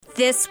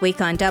This week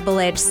on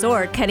Double-Edged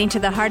Sword, cutting to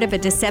the heart of a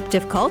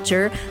deceptive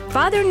culture,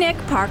 Father Nick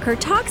Parker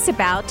talks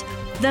about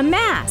the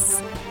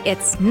Mass.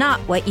 It's not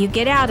what you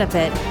get out of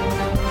it.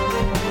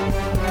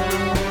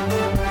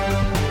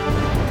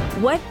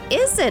 What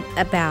is it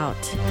about?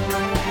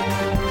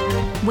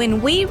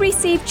 When we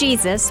receive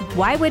Jesus,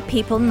 why would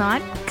people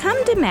not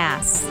come to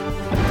Mass?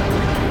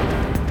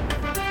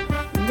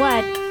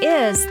 What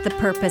is the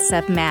purpose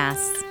of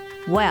Mass?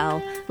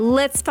 Well,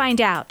 let's find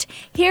out.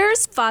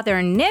 Here's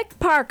Father Nick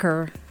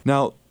Parker.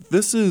 Now,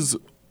 this is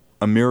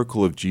a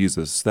miracle of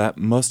Jesus that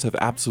must have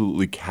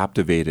absolutely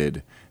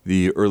captivated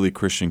the early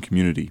Christian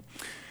community.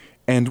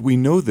 And we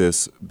know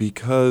this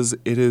because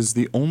it is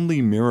the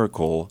only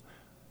miracle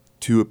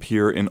to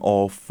appear in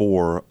all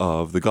four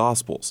of the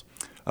Gospels.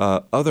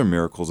 Other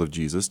miracles of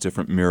Jesus,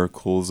 different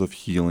miracles of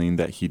healing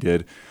that he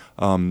did,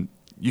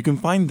 you can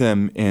find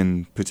them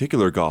in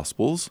particular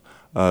Gospels.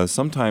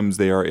 Sometimes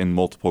they are in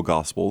multiple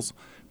Gospels,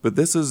 but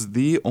this is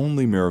the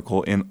only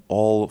miracle in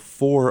all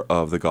four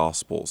of the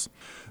Gospels.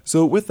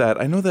 So with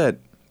that, I know that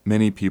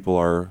many people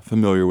are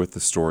familiar with the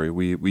story.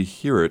 We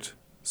hear it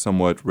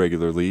somewhat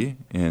regularly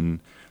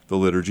in the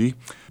liturgy,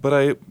 but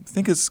I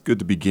think it's good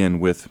to begin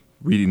with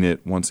reading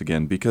it once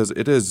again because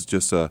it is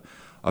just a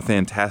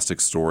fantastic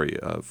story,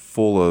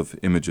 full of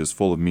images,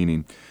 full of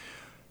meaning.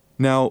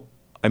 Now,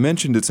 I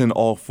mentioned it's in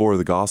all four of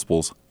the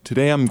Gospels.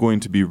 Today I'm going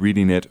to be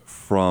reading it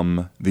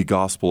from the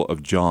Gospel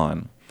of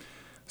John.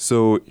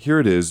 So here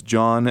it is,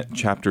 John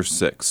chapter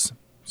 6.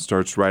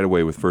 Starts right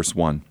away with verse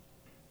 1.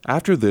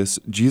 After this,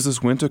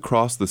 Jesus went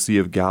across the Sea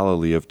of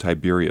Galilee of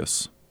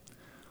Tiberias.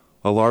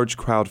 A large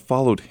crowd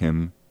followed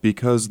him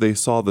because they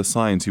saw the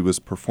signs he was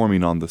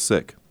performing on the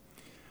sick.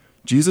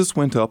 Jesus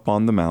went up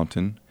on the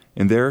mountain,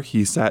 and there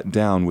he sat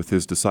down with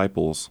his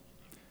disciples.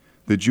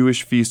 The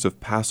Jewish feast of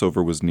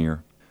Passover was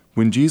near.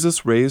 When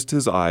Jesus raised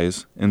his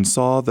eyes and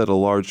saw that a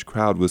large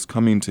crowd was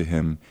coming to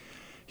him,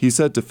 he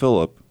said to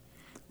Philip,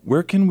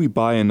 "Where can we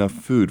buy enough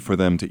food for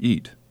them to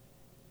eat?"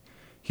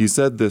 He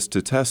said this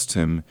to test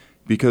him,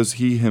 because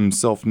he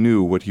himself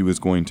knew what he was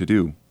going to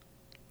do.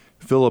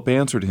 Philip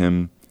answered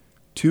him,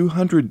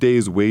 200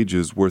 days'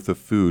 wages worth of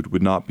food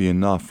would not be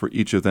enough for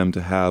each of them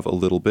to have a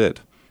little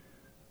bit.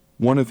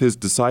 One of his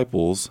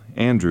disciples,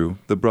 Andrew,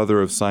 the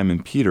brother of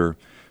Simon Peter,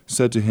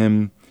 said to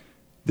him,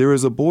 "There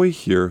is a boy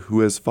here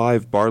who has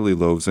 5 barley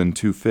loaves and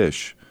 2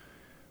 fish.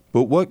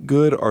 But what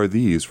good are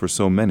these for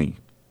so many?"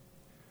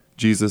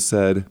 Jesus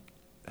said,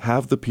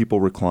 "Have the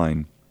people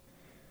recline."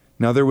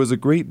 Now there was a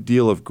great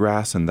deal of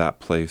grass in that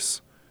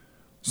place.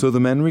 So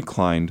the men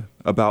reclined,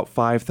 about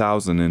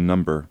 5,000 in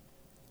number.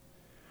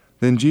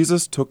 Then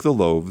Jesus took the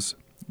loaves,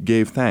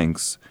 gave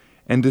thanks,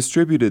 and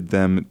distributed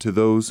them to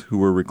those who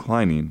were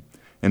reclining,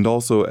 and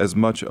also as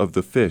much of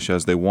the fish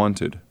as they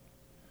wanted.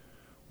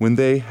 When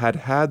they had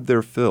had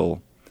their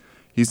fill,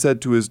 he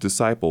said to his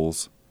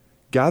disciples,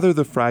 "Gather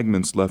the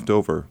fragments left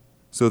over,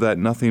 so that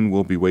nothing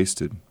will be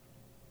wasted."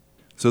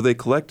 So they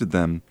collected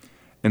them,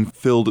 and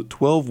filled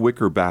 12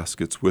 wicker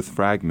baskets with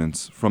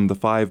fragments from the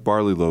 5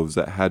 barley loaves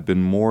that had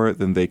been more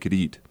than they could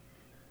eat.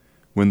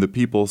 When the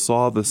people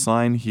saw the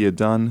sign he had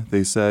done,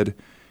 they said,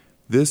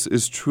 "This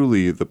is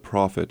truly the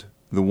prophet,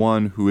 the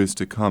one who is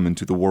to come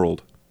into the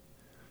world."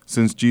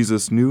 Since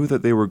Jesus knew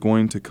that they were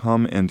going to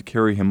come and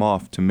carry him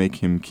off to make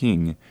him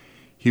king,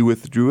 he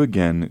withdrew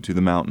again to the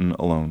mountain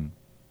alone.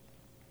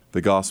 The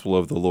Gospel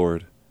of the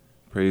Lord.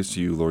 Praise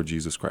to you, Lord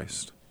Jesus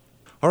Christ.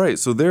 All right,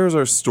 so there's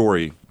our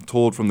story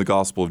told from the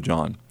Gospel of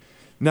John.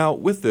 Now,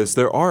 with this,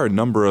 there are a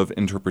number of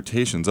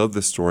interpretations of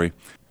this story.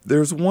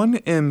 There's one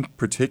in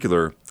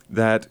particular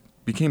that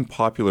became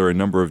popular a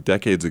number of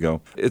decades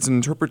ago. It's an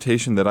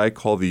interpretation that I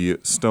call the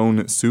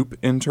stone soup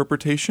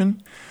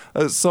interpretation.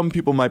 Some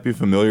people might be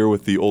familiar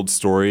with the old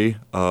story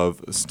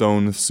of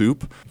stone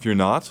soup. If you're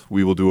not,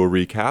 we will do a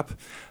recap.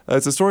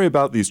 It's a story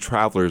about these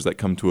travelers that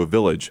come to a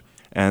village,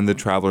 and the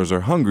travelers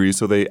are hungry,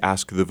 so they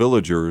ask the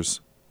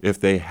villagers if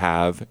they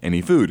have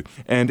any food.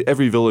 And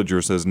every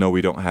villager says, "No,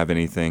 we don't have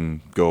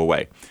anything, go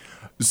away."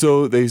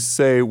 So they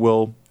say,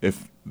 well,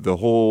 if the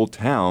whole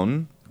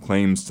town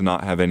claims to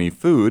not have any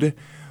food,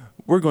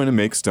 we're going to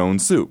make stone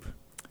soup.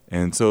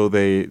 And so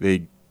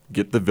they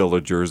get the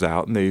villagers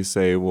out and they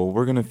say, well,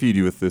 we're going to feed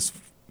you with this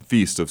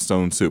feast of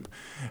stone soup.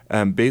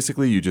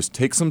 Basically, you just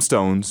take some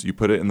stones, you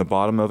put it in the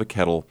bottom of a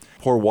kettle,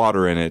 pour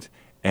water in it,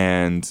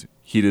 and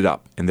heat it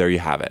up. And there you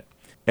have it.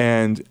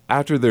 And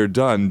after they're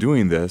done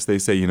doing this, they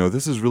say,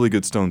 this is really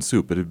good stone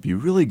soup, but it'd be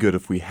really good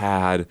if we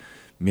had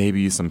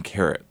maybe some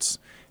carrots.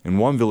 And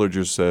one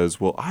villager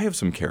says, well, I have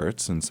some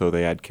carrots, and so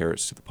they add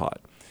carrots to the pot.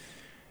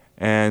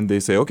 And they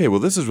say, okay, well,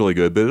 this is really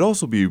good, but it'd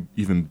also be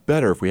even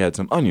better if we had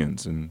some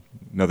onions. And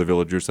another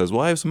villager says,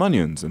 well, I have some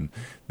onions, and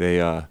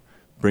they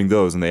bring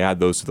those, and they add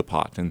those to the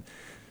pot. And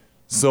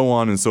so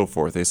on and so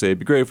forth. They say it'd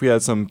be great if we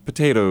had some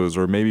potatoes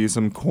or maybe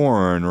some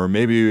corn or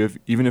maybe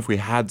even if we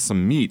had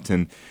some meat.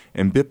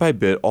 And bit by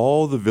bit,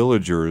 all the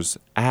villagers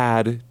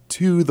add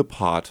to the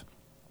pot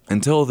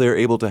until they're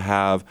able to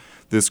have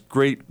this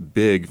great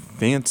big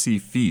fancy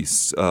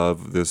feast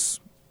of this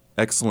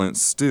excellent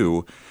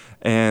stew.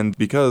 And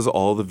because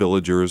all the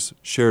villagers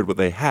shared what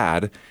they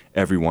had,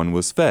 everyone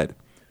was fed.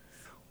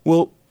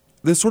 Well,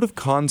 this sort of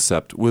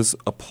concept was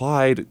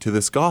applied to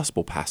this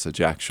gospel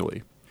passage,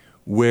 actually,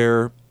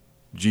 where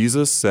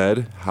Jesus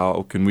said,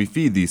 how can we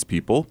feed these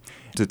people,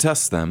 to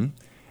test them?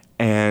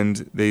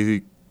 And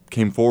they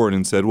came forward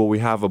and said, well, we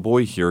have a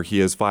boy here. He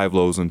has 5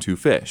 loaves and 2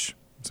 fish.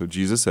 So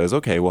Jesus says,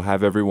 okay, we'll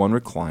have everyone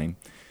recline.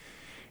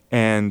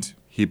 And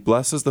he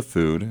blesses the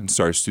food and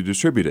starts to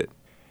distribute it.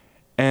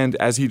 And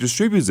as he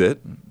distributes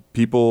it,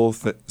 people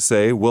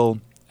say,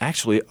 well,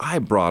 actually, I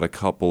brought a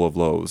couple of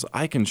loaves.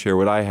 I can share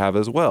what I have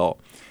as well.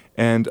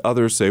 And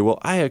others say, well,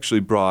 I actually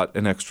brought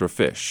an extra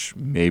fish.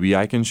 Maybe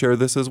I can share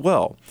this as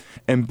well.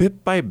 And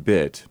bit by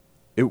bit,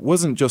 it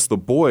wasn't just the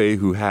boy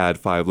who had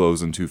 5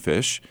 loaves and 2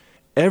 fish.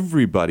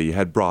 Everybody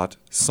had brought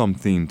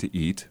something to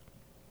eat.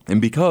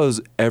 And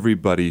because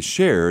everybody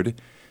shared,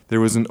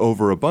 there was an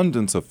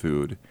overabundance of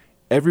food.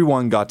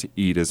 Everyone got to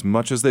eat as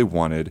much as they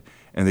wanted,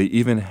 and they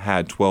even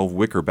had 12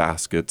 wicker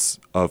baskets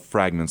of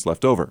fragments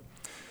left over.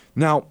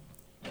 Now,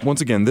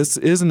 once again, this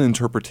is an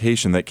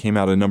interpretation that came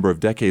out a number of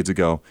decades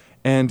ago,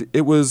 and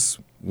it was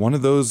one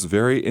of those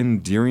very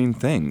endearing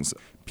things.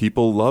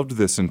 People loved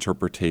this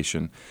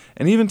interpretation.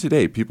 And even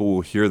today, people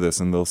will hear this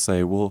and they'll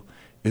say, well,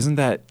 isn't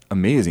that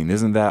amazing?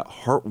 Isn't that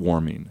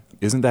heartwarming?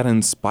 Isn't that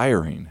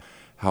inspiring?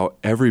 How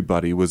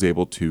everybody was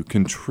able to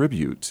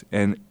contribute,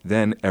 and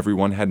then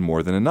everyone had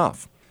more than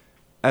enough.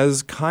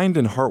 As kind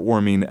and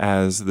heartwarming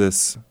as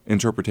this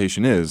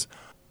interpretation is,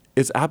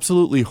 it's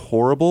absolutely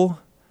horrible,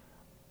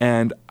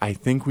 and I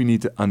think we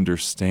need to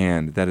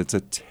understand that it's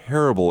a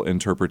terrible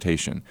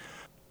interpretation.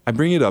 I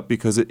bring it up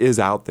because it is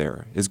out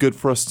there. It's good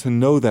for us to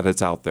know that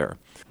it's out there,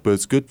 but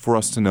it's good for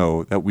us to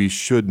know that we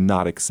should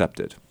not accept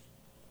it.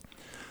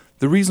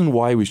 The reason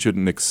why we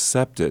shouldn't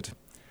accept it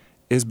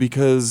is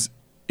because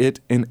it,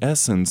 in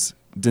essence,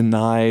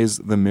 denies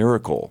the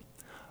miracle.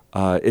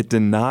 It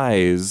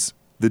denies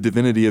the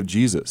divinity of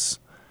Jesus.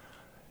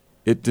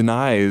 It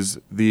denies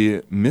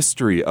the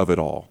mystery of it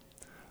all.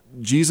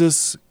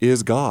 Jesus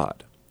is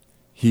God.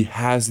 He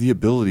has the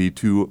ability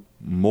to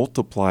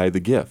multiply the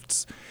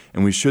gifts,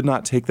 and we should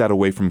not take that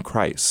away from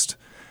Christ.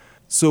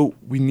 So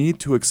we need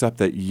to accept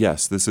that,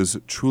 yes, this is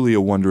truly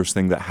a wondrous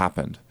thing that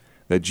happened,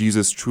 that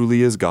Jesus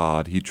truly is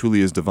God, he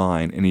truly is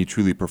divine, and he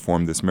truly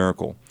performed this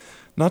miracle.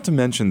 Not to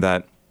mention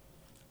that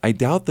I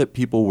doubt that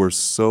people were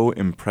so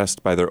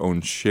impressed by their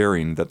own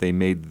sharing that they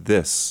made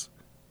this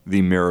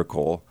the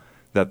miracle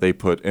that they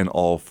put in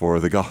all 4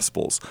 of the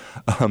Gospels.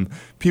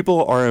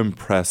 People are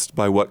impressed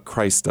by what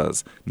Christ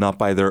does, not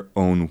by their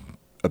own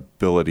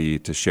ability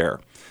to share.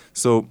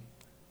 So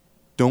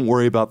don't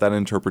worry about that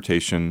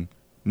interpretation.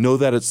 Know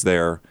that it's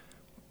there,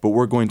 but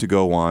we're going to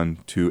go on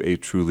to a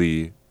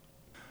truly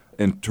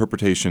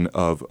interpretation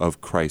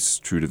of Christ's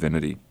true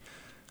divinity.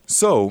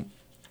 So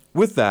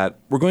with that,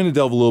 we're going to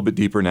delve a little bit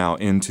deeper now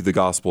into the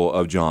Gospel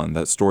of John,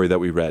 that story that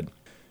we read.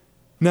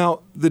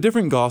 Now, the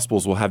different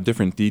Gospels will have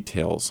different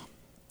details.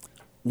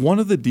 One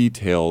of the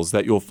details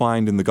that you'll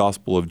find in the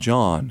Gospel of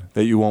John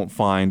that you won't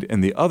find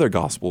in the other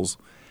Gospels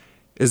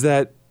is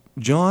that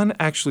John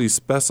actually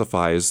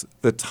specifies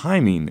the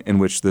timing in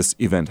which this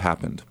event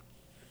happened.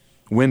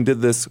 When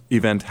did this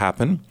event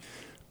happen?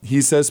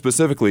 He says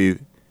specifically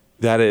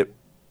that it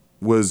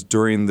was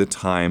during the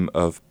time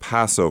of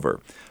Passover.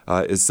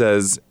 It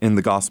says in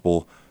the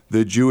Gospel,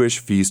 the Jewish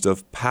feast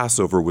of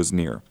Passover was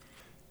near.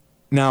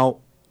 Now,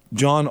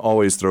 John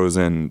always throws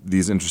in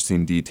these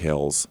interesting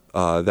details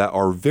that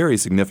are very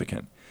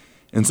significant.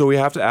 And so we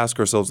have to ask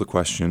ourselves the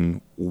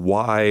question,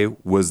 why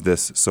was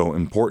this so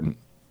important?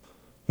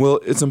 Well,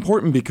 it's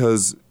important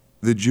because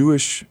the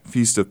Jewish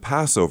feast of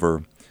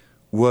Passover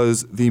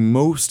was the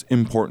most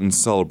important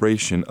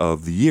celebration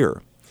of the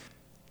year.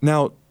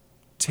 Now,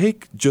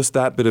 take just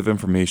that bit of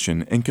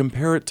information and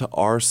compare it to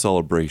our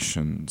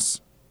celebrations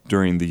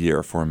during the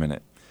year for a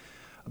minute.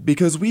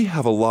 Because we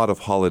have a lot of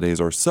holidays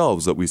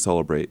ourselves that we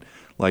celebrate,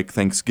 like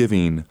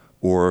Thanksgiving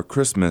or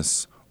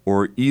Christmas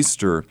or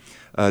Easter,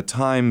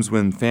 times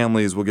when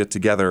families will get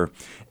together.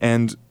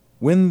 And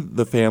when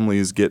the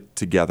families get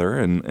together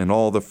and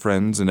all the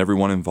friends and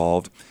everyone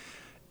involved,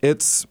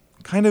 it's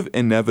kind of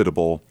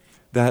inevitable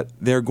that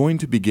they're going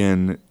to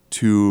begin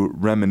to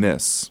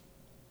reminisce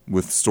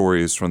with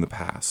stories from the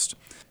past.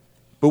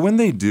 But when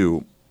they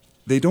do,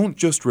 they don't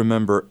just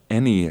remember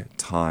any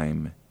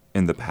time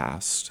in the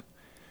past.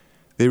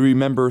 They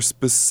remember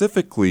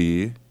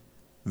specifically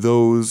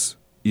those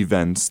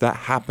events that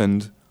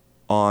happened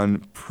on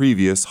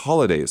previous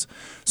holidays.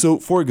 So,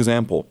 for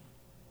example,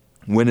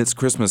 when it's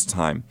Christmas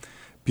time,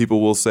 people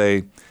will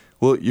say,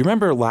 well, you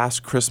remember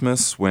last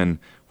Christmas when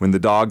the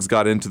dogs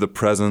got into the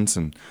presents,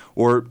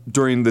 or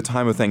during the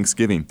time of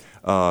Thanksgiving,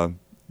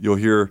 you'll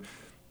hear,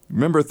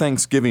 remember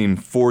Thanksgiving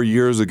 4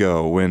 years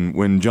ago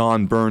when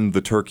John burned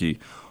the turkey?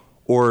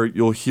 Or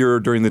you'll hear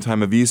during the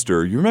time of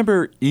Easter, you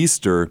remember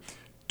Easter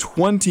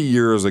 20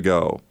 years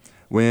ago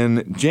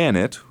when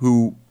Janet,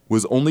 who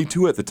was only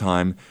 2 at the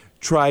time,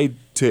 tried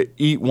to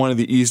eat one of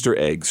the Easter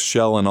eggs,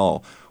 shell and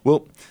all.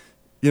 Well,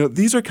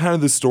 these are kind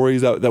of the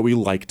stories that we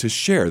like to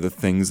share, the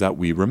things that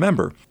we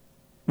remember.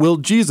 Well,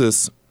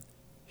 Jesus,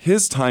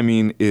 his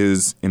timing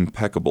is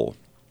impeccable.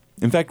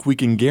 In fact, we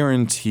can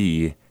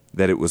guarantee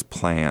that it was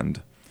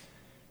planned.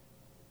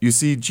 You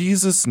see,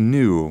 Jesus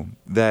knew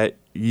that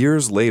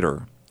years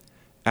later,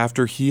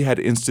 after he had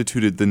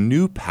instituted the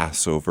new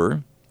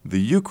Passover, the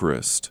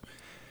Eucharist,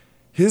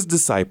 his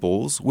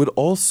disciples would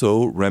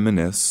also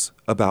reminisce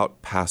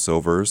about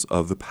Passovers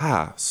of the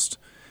past.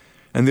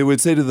 And they would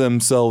say to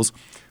themselves,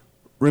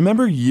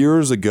 remember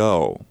years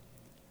ago,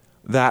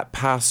 that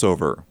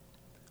Passover,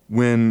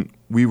 when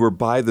we were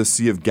by the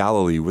Sea of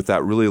Galilee with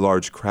that really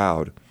large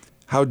crowd,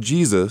 how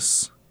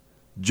Jesus,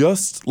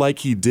 just like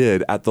he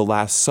did at the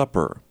Last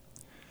Supper,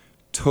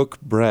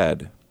 took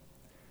bread,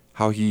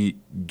 how he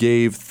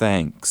gave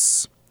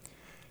thanks,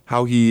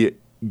 how he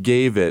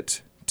gave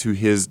it to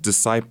his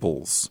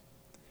disciples.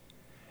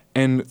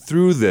 And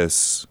through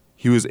this,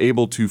 he was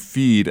able to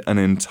feed an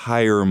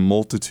entire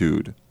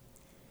multitude.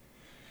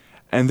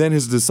 And then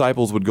his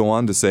disciples would go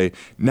on to say,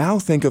 now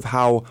think of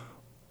how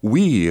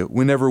we,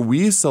 whenever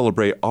we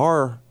celebrate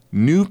our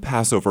new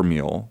Passover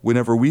meal,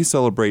 whenever we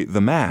celebrate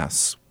the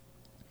Mass,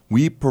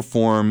 we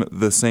perform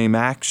the same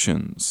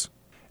actions.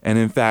 And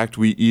in fact,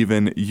 we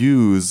even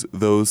use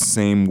those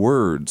same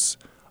words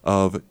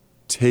of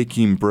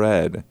taking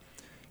bread,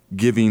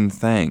 giving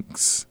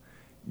thanks,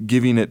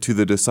 giving it to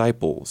the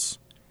disciples.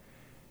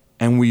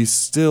 And we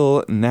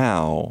still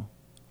now,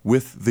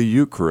 with the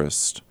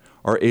Eucharist,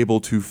 are able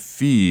to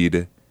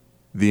feed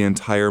the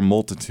entire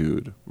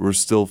multitude. We're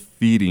still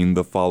feeding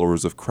the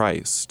followers of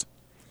Christ.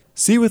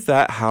 See with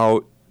that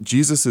how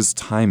Jesus'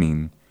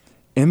 timing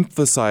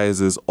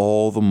emphasizes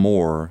all the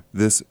more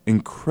this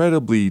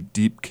incredibly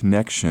deep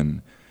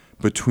connection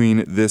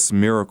between this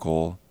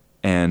miracle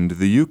and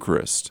the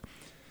Eucharist.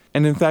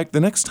 And in fact,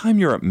 the next time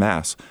you're at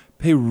Mass,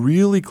 pay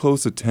really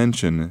close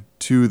attention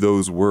to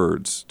those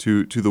words,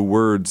 to the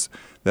words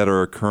that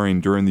are occurring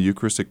during the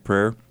Eucharistic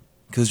prayer,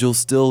 because you'll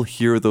still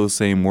hear those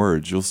same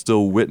words. You'll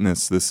still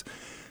witness this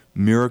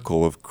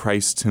miracle of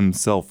Christ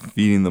himself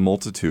feeding the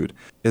multitude.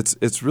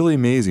 It's really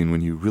amazing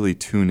when you really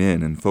tune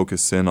in and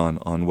focus in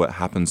on what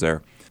happens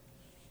there.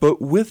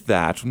 But with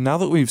that, now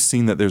that we've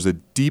seen that there's a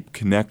deep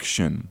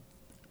connection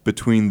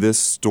between this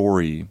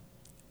story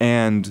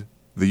and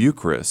the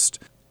Eucharist,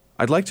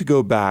 I'd like to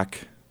go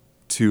back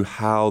to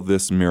how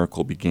this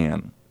miracle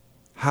began.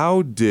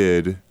 How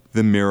did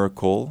the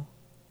miracle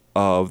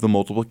of the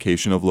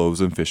multiplication of loaves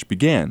and fish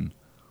begin?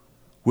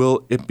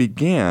 Well, it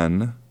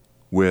began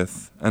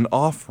with an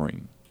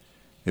offering.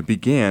 It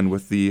began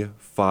with the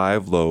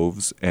 5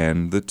 loaves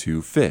and the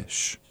 2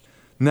 fish.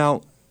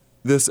 Now,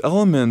 this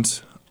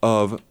element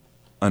of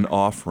an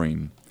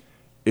offering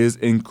is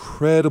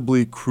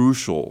incredibly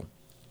crucial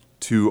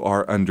to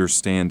our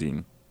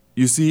understanding.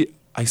 You see,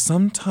 I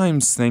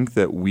sometimes think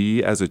that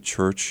we as a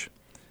church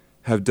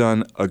have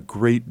done a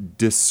great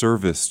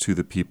disservice to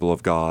the people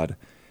of God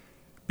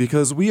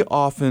because we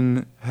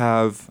often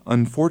have,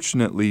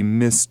 unfortunately,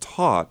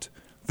 mistaught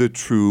the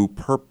true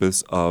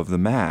purpose of the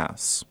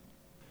Mass.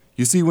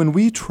 You see, when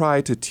we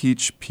try to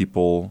teach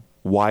people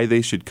why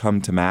they should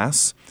come to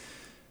Mass,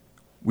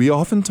 we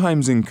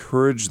oftentimes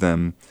encourage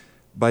them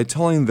by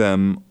telling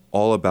them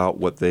all about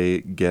what they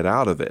get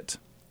out of it.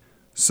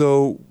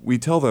 So we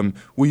tell them,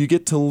 well, you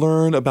get to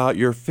learn about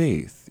your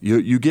faith.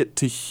 You get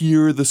to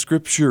hear the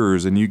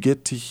scriptures, and you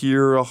get to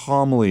hear a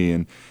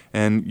homily,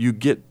 and you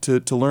get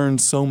to learn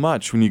so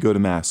much when you go to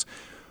Mass.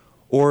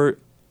 Or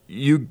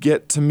you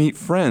get to meet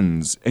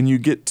friends, and you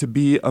get to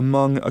be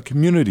among a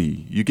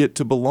community. You get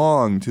to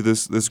belong to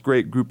this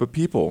great group of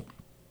people.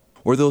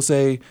 Or they'll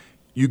say,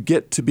 you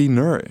get to be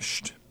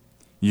nourished.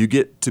 You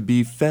get to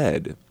be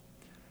fed.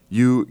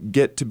 You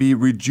get to be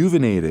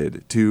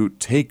rejuvenated to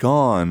take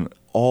on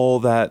all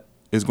that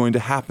is going to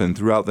happen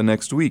throughout the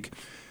next week.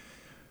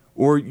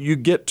 Or you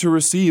get to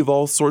receive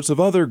all sorts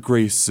of other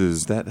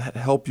graces that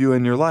help you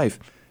in your life.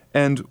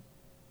 And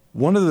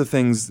one of the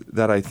things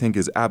that I think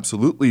is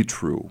absolutely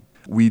true,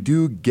 we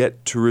do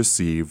get to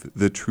receive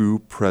the true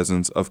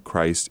presence of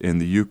Christ in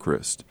the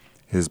Eucharist.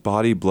 His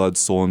body, blood,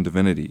 soul, and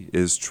divinity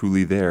is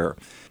truly there.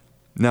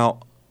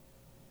 Now,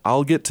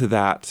 I'll get to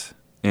that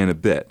in a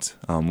bit.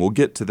 We'll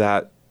get to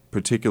that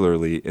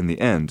particularly in the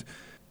end.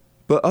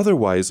 But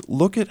otherwise,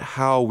 look at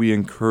how we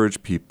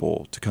encourage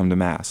people to come to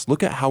Mass.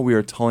 Look at how we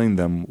are telling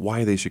them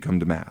why they should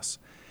come to Mass.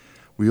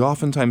 We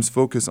oftentimes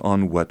focus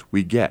on what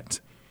we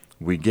get.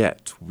 We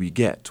get.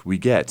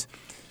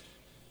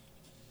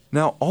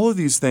 Now, all of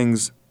these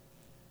things,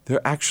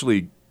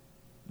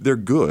 they're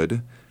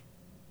good,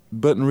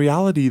 but in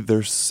reality,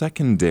 they're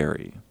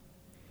secondary.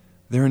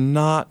 They're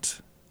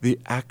not the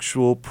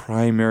actual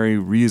primary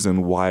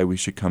reason why we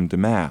should come to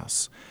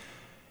Mass.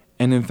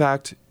 And in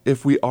fact,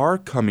 if we are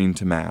coming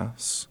to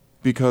Mass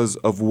because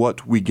of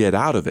what we get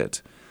out of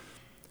it,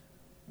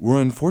 we're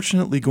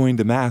unfortunately going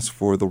to Mass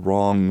for the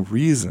wrong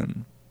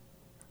reason.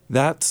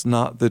 That's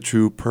not the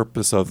true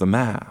purpose of the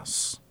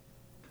Mass.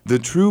 The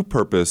true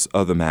purpose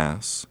of the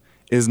Mass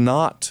is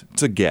not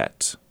to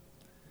get,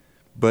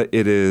 but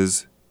it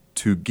is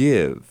to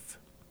give.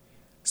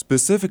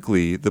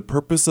 Specifically, the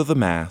purpose of the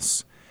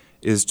Mass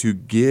is to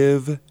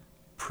give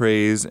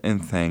praise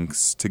and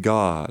thanks to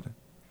God.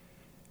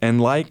 And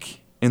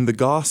like in the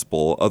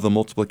gospel of the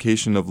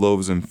multiplication of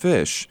loaves and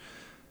fish,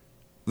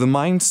 the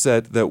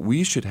mindset that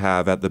we should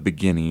have at the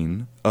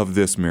beginning of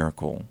this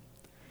miracle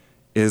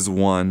is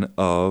one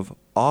of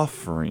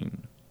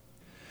offering.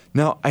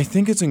 Now, I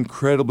think it's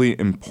incredibly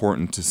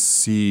important to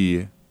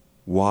see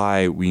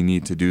why we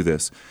need to do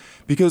this,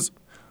 because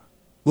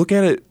look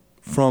at it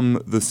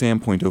from the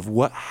standpoint of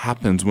what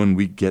happens when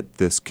we get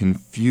this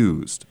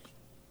confused.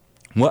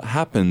 What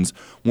happens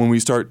when we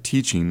start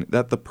teaching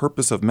that the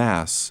purpose of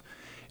Mass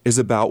is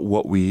about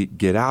what we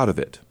get out of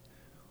it?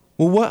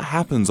 Well, what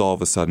happens all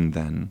of a sudden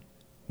then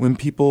when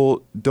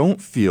people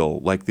don't feel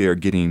like they are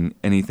getting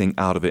anything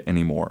out of it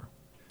anymore?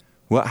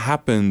 What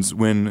happens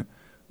when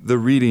the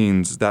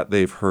readings that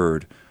they've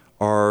heard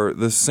are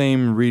the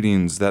same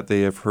readings that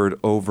they have heard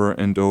over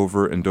and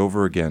over and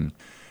over again?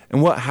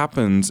 And what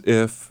happens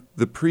if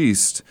the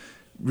priest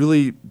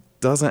really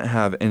doesn't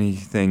have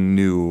anything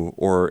new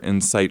or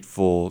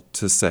insightful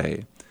to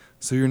say?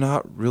 So you're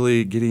not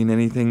really getting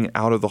anything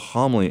out of the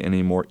homily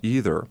anymore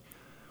either.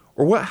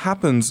 Or what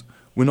happens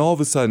when all of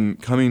a sudden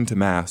coming to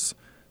Mass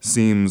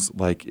seems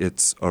like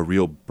it's a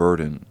real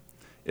burden?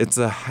 It's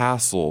a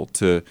hassle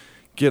to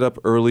get up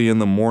early in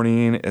the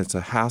morning. It's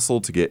a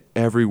hassle to get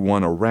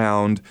everyone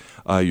around.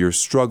 You're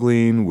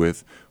struggling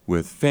with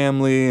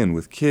family and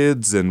with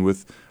kids and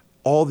with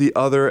all the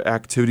other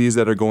activities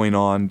that are going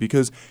on,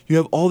 because you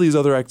have all these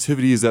other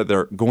activities that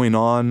are going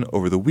on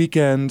over the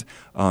weekend.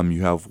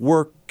 You have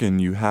work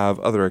and you have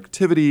other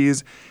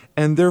activities,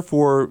 and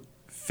therefore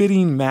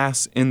fitting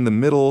Mass in the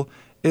middle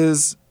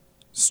is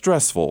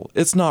stressful.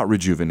 It's not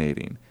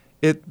rejuvenating.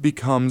 It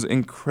becomes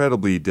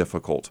incredibly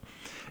difficult.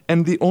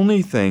 And the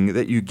only thing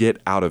that you get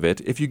out of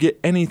it, if you get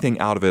anything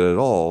out of it at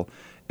all,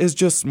 is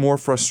just more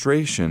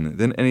frustration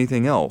than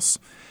anything else.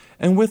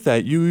 And with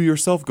that, you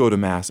yourself go to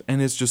Mass,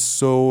 and it's just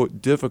so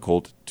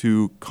difficult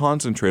to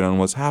concentrate on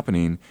what's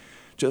happening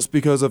just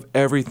because of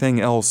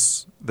everything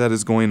else that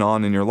is going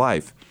on in your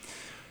life.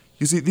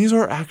 You see, these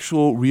are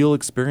actual real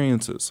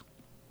experiences.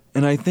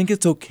 And I think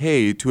it's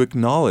okay to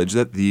acknowledge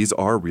that these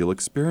are real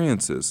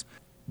experiences.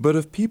 But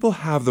if people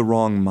have the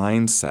wrong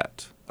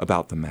mindset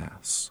about the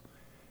Mass,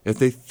 if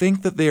they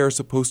think that they are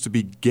supposed to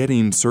be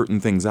getting certain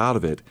things out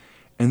of it,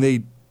 and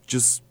they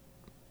just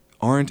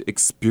aren't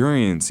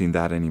experiencing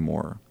that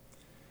anymore,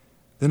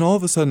 then all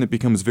of a sudden it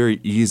becomes very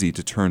easy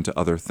to turn to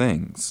other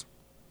things.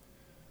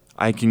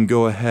 I can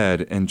go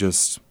ahead and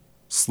just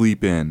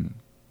sleep in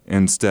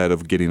instead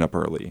of getting up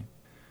early.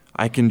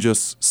 I can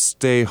just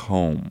stay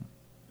home.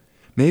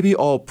 Maybe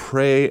I'll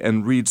pray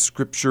and read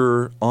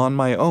Scripture on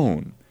my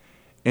own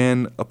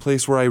in a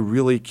place where I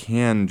really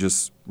can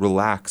just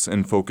relax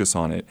and focus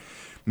on it.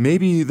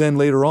 Maybe then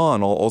later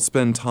on I'll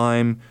spend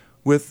time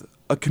with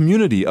a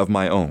community of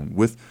my own,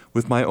 with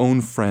my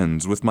own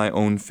friends, with my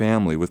own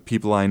family, with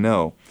people I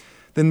know.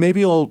 Then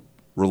maybe I'll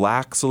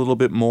relax a little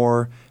bit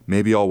more,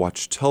 maybe I'll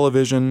watch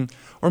television,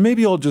 or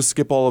maybe I'll just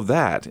skip all of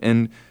that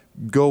and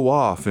go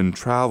off and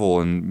travel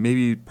and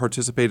maybe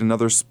participate in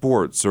other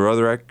sports or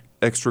other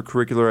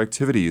extracurricular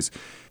activities.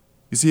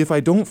 You see, if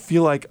I don't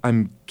feel like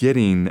I'm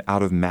getting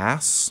out of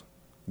Mass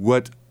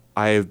what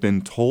I have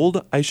been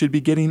told I should be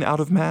getting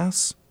out of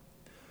Mass,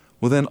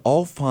 well then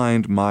I'll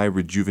find my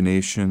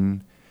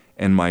rejuvenation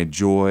and my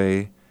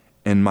joy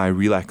and my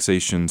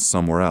relaxation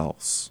somewhere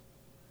else.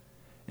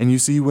 And you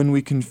see, when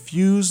we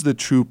confuse the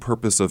true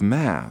purpose of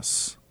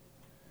Mass,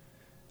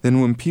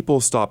 then when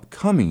people stop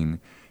coming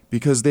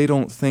because they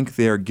don't think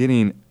they are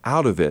getting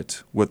out of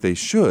it what they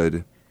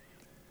should,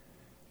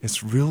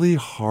 it's really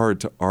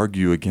hard to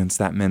argue against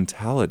that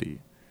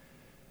mentality.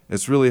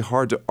 It's really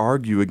hard to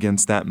argue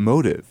against that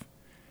motive,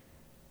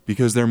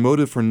 because their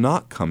motive for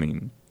not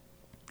coming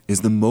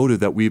is the motive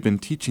that we've been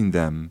teaching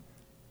them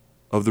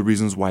of the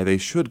reasons why they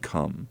should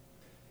come.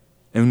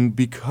 And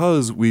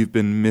because we've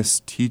been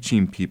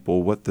misteaching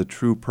people what the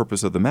true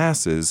purpose of the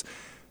Mass is,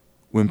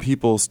 when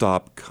people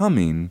stop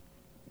coming,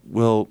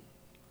 well,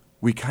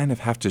 we kind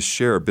of have to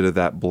share a bit of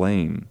that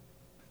blame.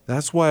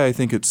 That's why I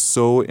think it's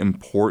so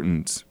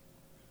important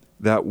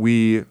that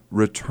we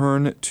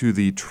return to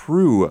the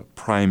true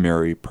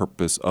primary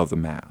purpose of the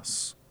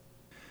Mass.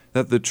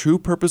 That the true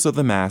purpose of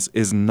the Mass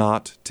is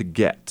not to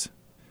get.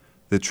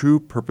 The true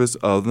purpose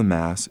of the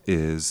Mass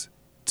is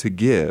to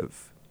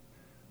give.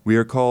 We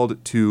are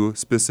called to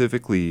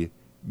specifically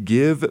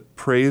give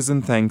praise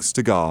and thanks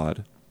to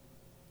God,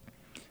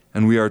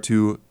 and we are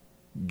to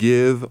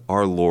give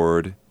our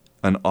Lord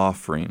an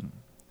offering.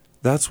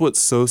 That's what's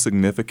so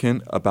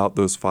significant about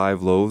those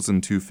 5 loaves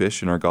and 2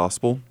 fish in our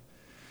gospel.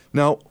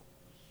 Now,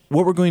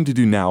 what we're going to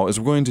do now is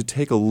we're going to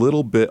take a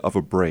little bit of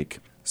a break.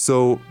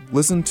 So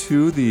listen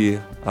to the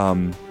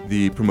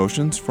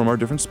promotions from our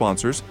different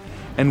sponsors,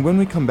 and when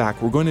we come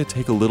back, we're going to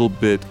take a little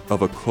bit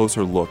of a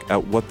closer look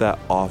at what that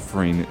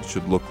offering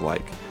should look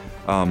like.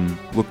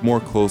 Look more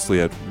closely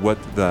at what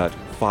that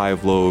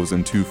 5 loaves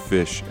and 2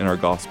 fish in our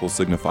gospel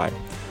signify.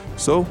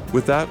 So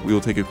with that, we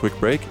will take a quick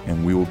break,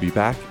 and we will be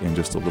back in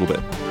just a little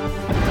bit.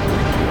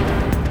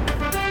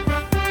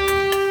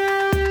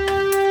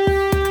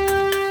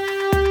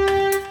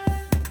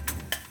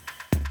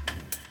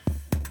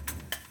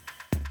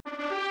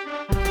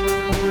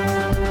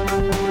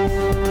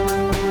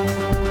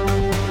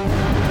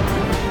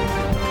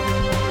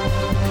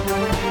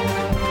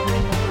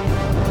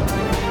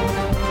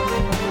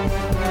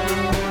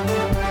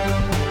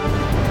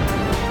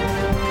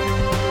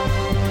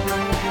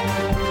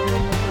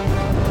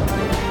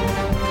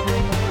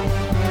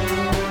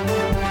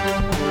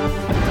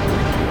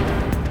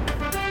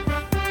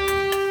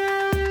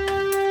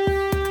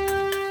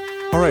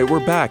 right,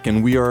 we're back,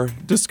 and we are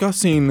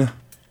discussing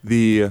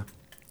the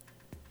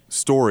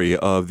story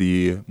of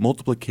the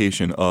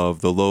multiplication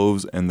of the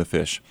loaves and the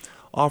fish,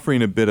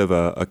 offering a bit of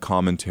a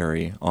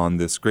commentary on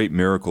this great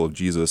miracle of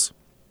Jesus.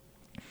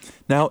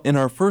 Now, in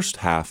our first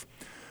half,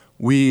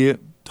 we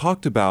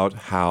talked about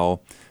how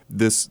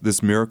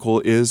this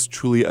miracle is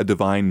truly a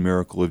divine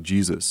miracle of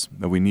Jesus,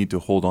 that we need to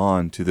hold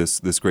on to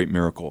this great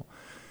miracle.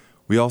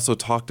 We also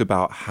talked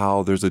about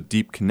how there's a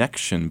deep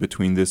connection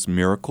between this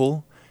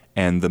miracle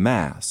and the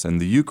Mass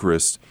and the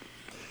Eucharist.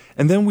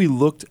 And then we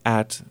looked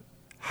at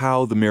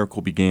how the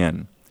miracle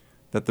began,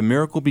 that the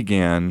miracle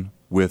began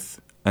with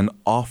an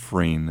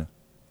offering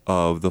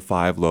of the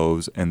 5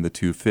 loaves and the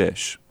 2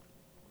 fish.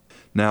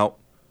 Now,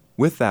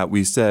 with that,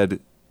 we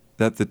said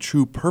that the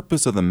true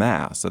purpose of the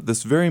Mass, that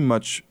this very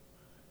much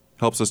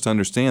helps us to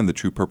understand the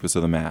true purpose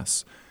of the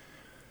Mass,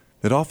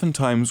 that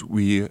oftentimes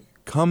we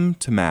come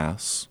to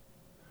Mass,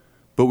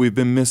 but we've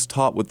been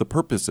mistaught what the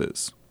purpose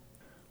is.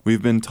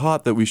 We've been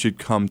taught that we should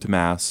come to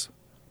Mass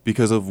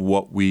because of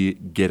what we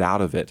get out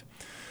of it.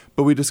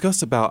 But we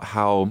discussed about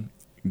how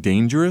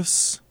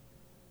dangerous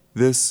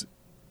this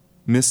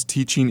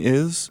misteaching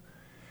is,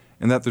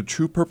 and that the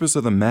true purpose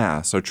of the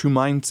Mass, our true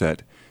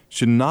mindset,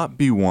 should not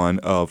be one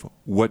of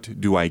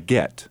what do I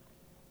get,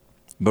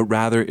 but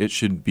rather it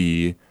should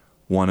be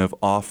one of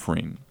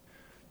offering.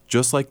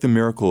 Just like the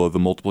miracle of the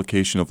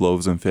multiplication of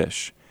loaves and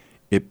fish,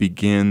 it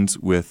begins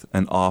with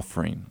an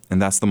offering,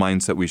 and that's the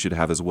mindset we should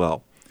have as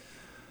well.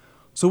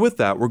 So with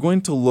that, we're going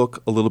to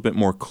look a little bit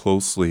more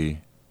closely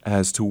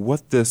as to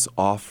what this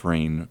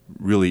offering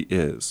really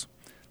is.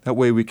 That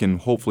way we can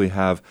hopefully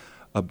have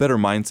a better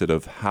mindset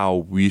of how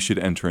we should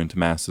enter into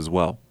Mass as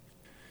well.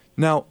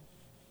 Now,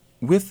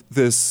 with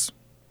this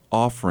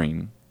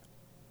offering,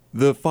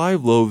 the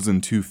 5 loaves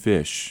and 2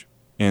 fish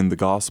in the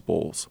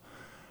Gospels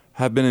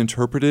have been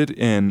interpreted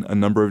in a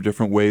number of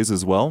different ways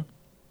as well.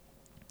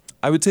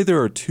 I would say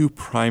there are 2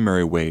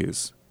 primary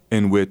ways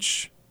in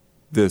which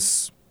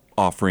this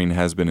offering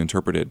has been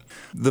interpreted.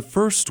 The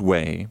first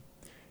way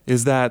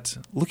is that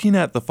looking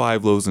at the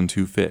 5 loaves and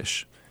 2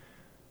 fish,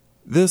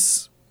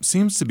 this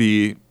seems to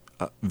be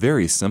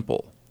very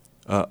simple,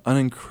 an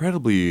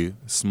incredibly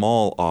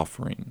small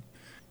offering.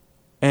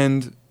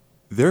 And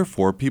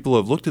therefore, people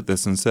have looked at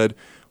this and said,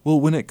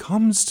 well, when it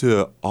comes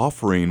to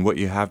offering what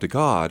you have to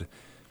God,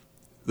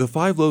 the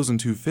 5 loaves and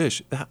 2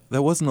 fish,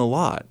 that wasn't a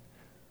lot.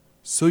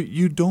 So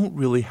you don't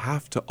really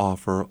have to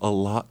offer a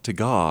lot to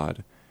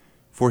God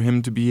for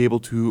Him to be able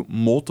to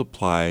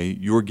multiply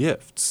your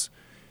gifts.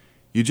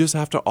 You just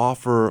have to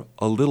offer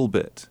a little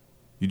bit.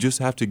 You just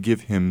have to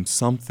give Him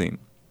something.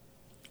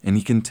 And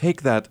He can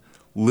take that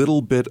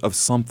little bit of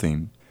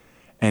something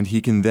and He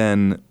can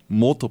then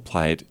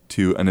multiply it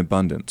to an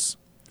abundance.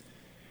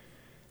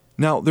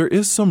 Now, there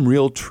is some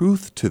real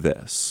truth to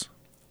this.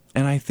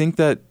 And I think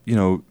that,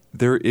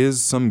 there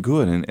is some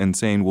good in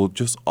saying, well,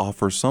 just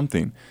offer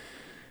something.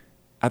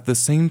 At the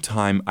same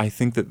time, I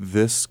think that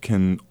this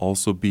can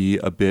also be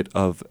a bit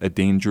of a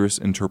dangerous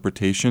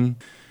interpretation,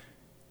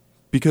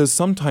 because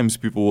sometimes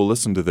people will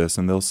listen to this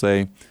and they'll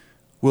say,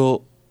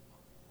 well,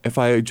 if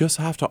I just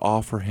have to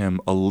offer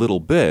Him a little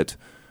bit,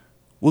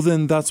 well,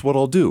 then that's what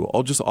I'll do.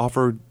 I'll just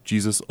offer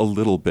Jesus a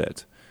little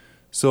bit.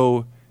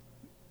 So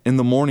in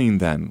the morning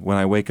then, when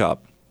I wake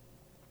up,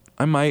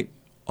 I might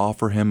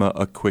offer Him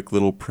a quick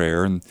little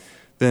prayer, and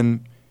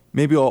then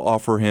maybe I'll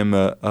offer Him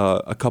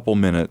a couple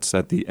minutes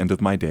at the end of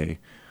my day.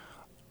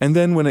 And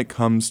then when it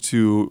comes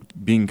to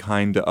being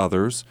kind to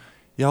others,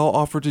 I'll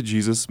offer to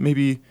Jesus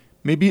maybe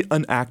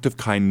an act of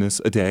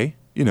kindness a day.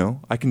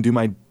 I can do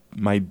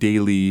my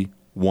daily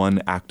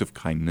one act of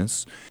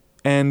kindness.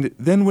 And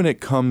then when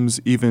it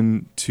comes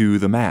even to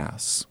the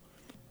Mass,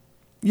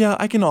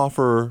 I can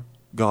offer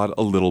God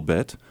a little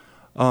bit,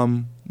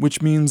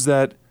 which means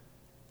that,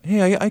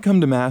 hey, I come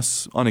to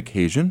Mass on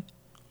occasion.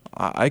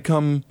 I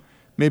come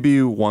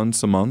maybe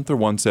once a month or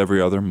once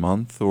every other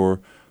month or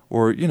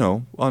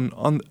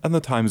on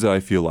the times that I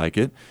feel like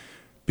it,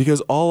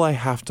 because all I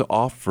have to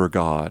offer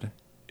God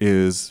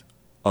is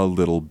a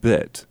little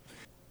bit.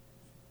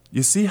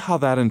 You see how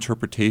that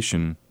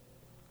interpretation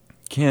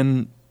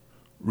can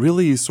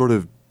really sort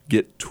of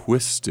get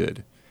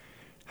twisted,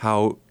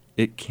 how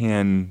it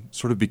can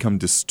sort of become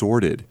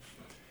distorted.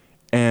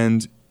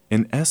 And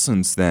in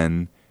essence,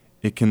 then,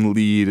 it can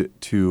lead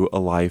to a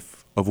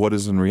life of what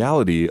is in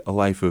reality a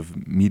life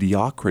of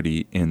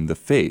mediocrity in the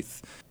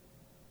faith.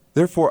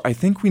 Therefore, I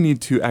think we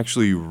need to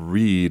actually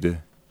read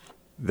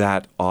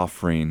that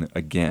offering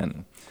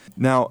again.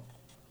 Now,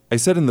 I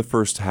said in the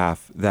first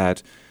half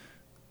that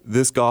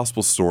this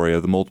gospel story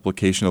of the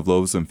multiplication of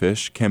loaves and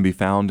fish can be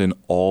found in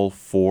all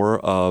 4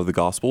 of the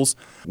Gospels.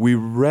 We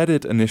read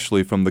it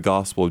initially from the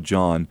Gospel of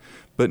John,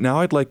 but now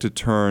I'd like to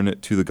turn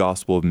to the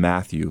Gospel of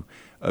Matthew,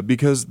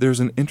 because there's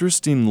an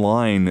interesting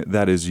line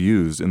that is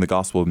used in the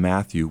Gospel of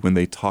Matthew when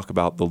they talk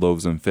about the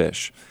loaves and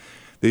fish.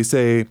 They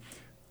say,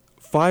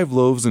 5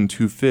 loaves and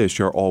 2 fish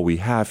are all we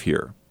have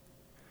here.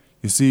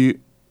 You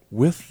see,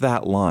 with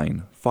that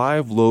line,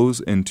 5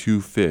 loaves and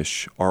 2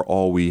 fish are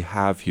all we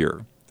have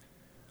here,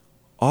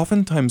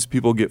 oftentimes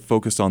people get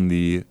focused on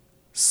the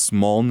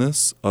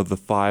smallness of the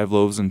 5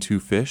 loaves and 2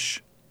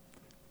 fish.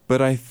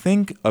 But I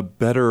think a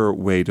better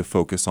way to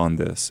focus on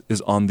this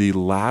is on the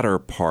latter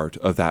part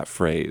of that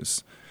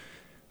phrase.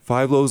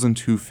 5 loaves and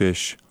 2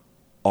 fish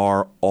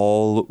are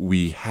all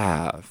we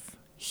have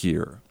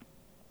here.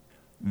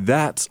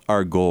 That's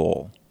our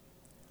goal.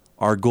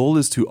 Our goal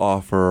is to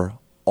offer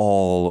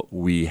all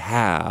we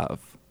have,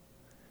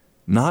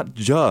 not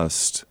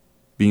just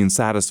being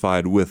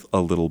satisfied with a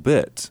little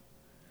bit,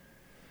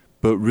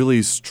 but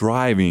really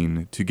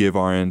striving to give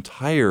our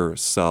entire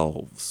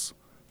selves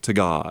to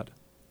God.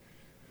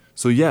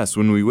 So yes,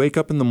 when we wake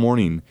up in the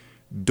morning,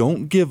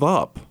 don't give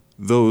up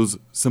those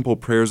simple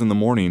prayers in the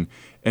morning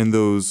and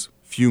those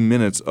few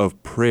minutes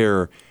of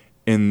prayer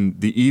in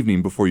the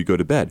evening before you go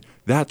to bed.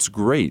 That's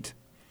great.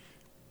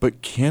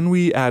 But can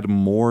we add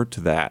more to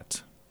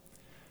that?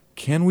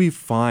 Can we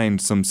find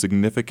some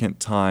significant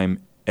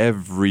time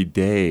every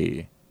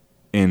day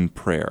in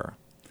prayer?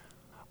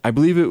 I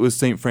believe it was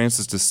St.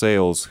 Francis de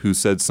Sales who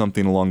said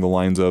something along the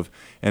lines of,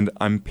 and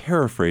I'm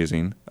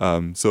paraphrasing,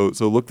 so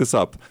look this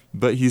up,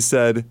 but he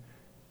said,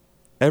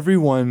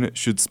 everyone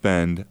should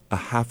spend a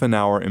half an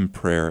hour in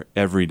prayer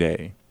every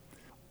day,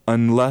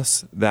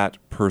 unless that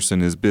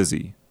person is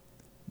busy.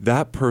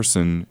 That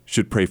person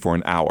should pray for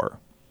an hour.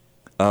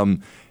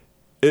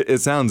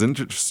 It sounds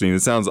interesting, it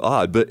sounds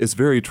odd, but it's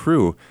very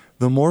true.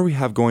 The more we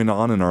have going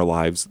on in our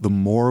lives, the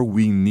more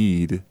we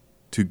need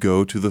to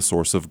go to the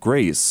source of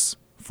grace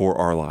for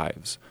our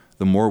lives,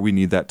 the more we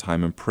need that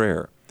time in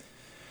prayer.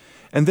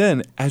 And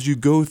then, as you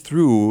go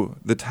through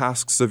the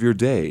tasks of your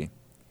day,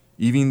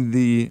 even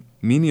the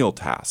menial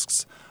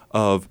tasks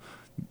of,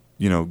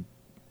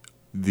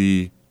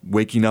 the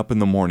waking up in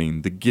the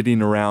morning, the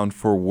getting around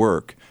for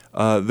work,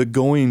 the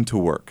going to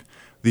work,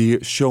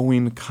 the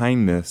showing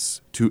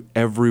kindness to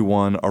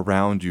everyone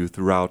around you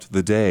throughout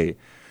the day,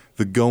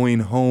 the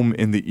going home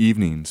in the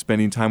evening,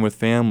 spending time with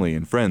family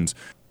and friends.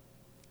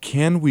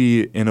 Can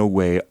we, in a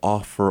way,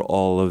 offer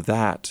all of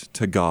that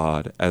to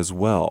God as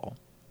well?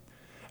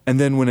 And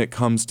then when it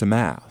comes to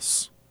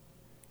Mass,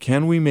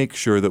 can we make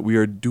sure that we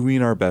are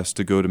doing our best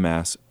to go to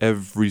Mass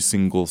every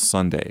single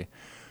Sunday,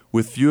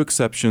 with few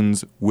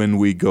exceptions when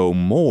we go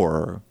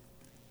more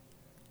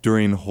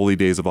during holy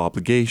days of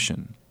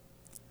obligation?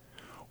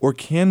 Or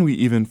can we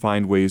even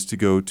find ways to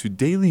go to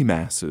daily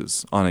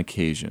Masses on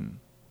occasion?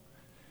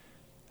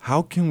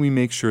 How can we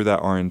make sure that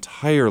our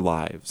entire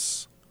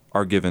lives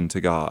are given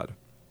to God?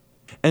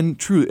 And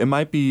true, it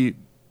might be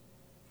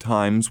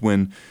times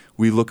when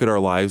we look at our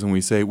lives and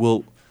we say,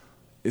 well,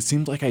 it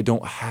seems like I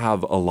don't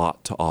have a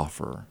lot to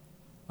offer.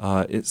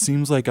 It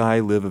seems like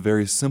I live a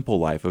very simple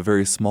life, a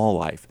very small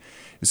life.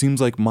 It seems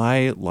like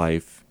my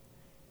life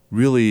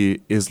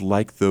really is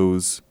like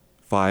those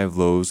 5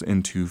 loaves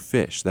and 2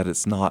 fish, that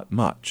it's not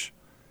much.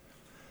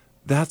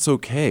 That's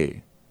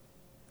okay.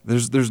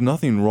 There's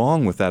nothing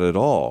wrong with that at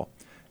all.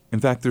 In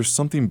fact, there's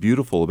something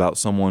beautiful about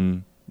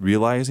someone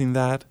realizing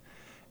that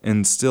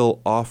and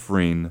still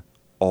offering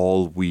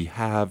all we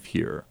have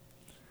here.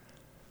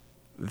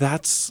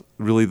 That's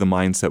really the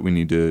mindset we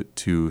need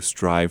to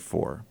strive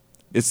for.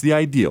 It's the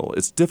ideal.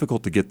 It's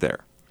difficult to get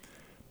there.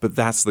 But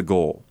that's the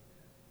goal,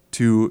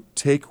 to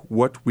take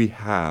what we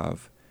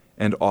have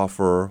and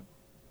offer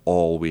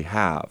all we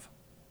have.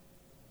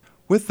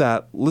 With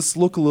that, let's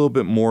look a little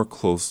bit more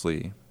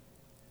closely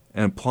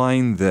and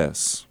applying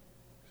this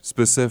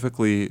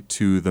specifically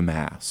to the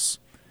Mass.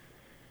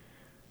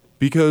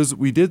 Because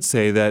we did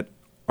say that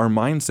our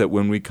mindset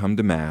when we come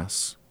to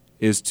Mass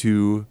is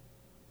to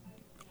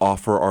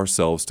offer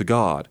ourselves to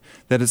God.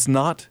 That it's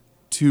not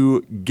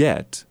to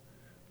get,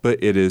 but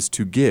it is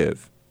to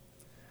give.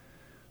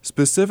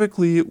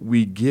 Specifically,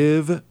 we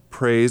give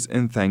praise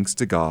and thanks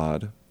to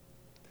God,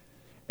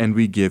 and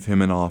we give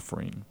Him an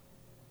offering.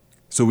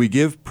 So we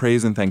give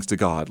praise and thanks to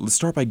God. Let's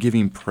start by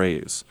giving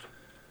praise.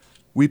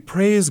 We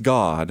praise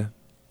God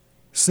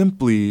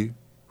simply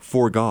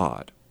for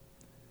God.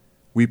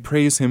 We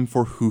praise Him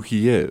for who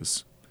He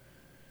is.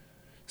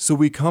 So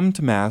we come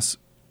to Mass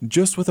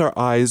just with our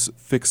eyes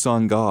fixed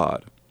on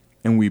God,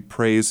 and we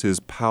praise His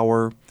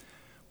power,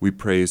 we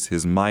praise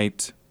His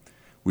might,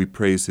 we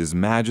praise His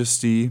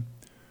majesty,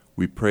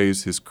 we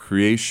praise His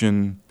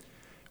creation,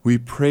 we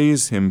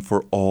praise Him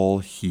for all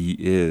He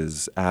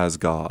is as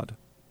God.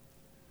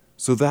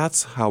 So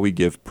that's how we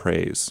give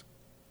praise.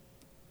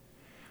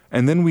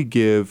 And then we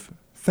give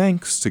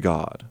thanks to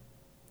God.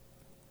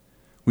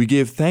 We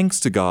give thanks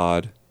to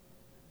God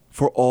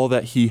for all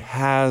that He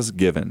has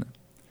given.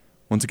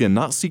 Once again,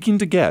 not seeking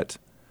to get,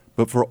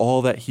 but for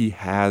all that He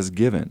has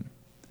given.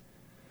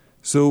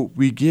 So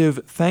we give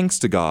thanks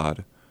to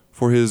God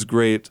for His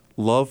great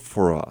love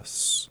for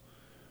us,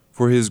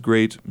 for His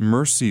great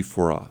mercy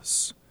for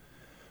us.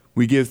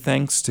 We give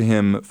thanks to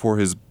Him for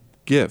His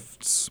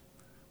gifts.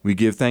 We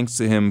give thanks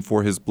to Him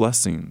for His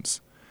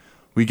blessings.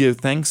 We give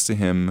thanks to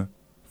Him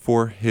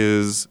for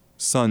His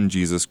Son,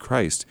 Jesus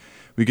Christ.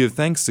 We give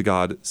thanks to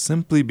God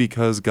simply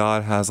because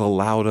God has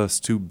allowed us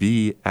to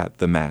be at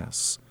the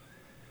Mass.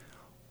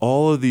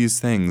 All of these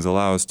things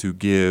allow us to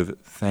give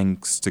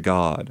thanks to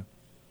God.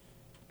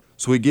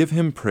 So we give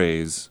Him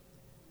praise,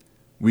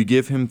 we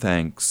give him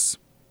thanks,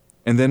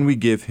 and then we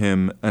give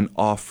him an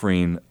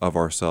offering of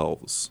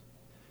ourselves.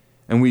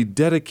 And we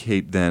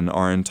dedicate then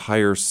our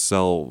entire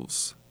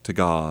selves to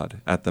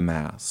God at the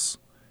Mass.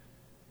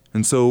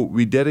 And so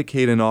we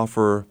dedicate and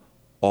offer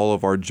all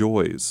of our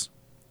joys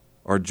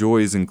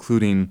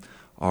including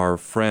our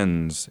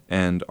friends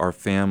and our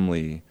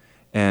family,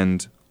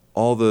 and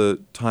all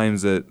the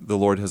times that the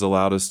Lord has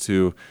allowed us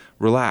to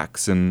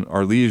relax in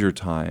our leisure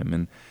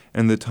time,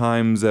 and the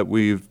times that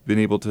we've been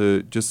able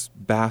to just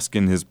bask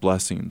in his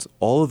blessings.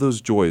 All of those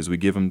joys we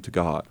give them to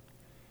God.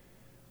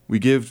 We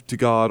give to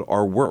God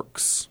our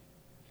works,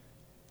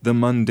 the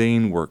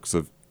mundane works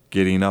of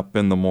getting up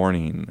in the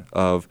morning,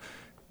 of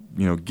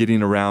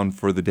getting around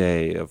for the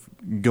day, of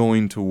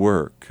going to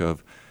work,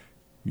 of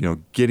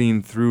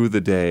getting through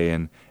the day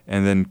and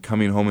then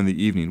coming home in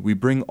the evening. We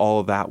bring all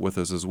of that with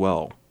us as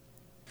well.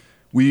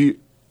 We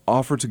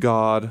offer to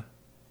God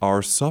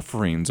our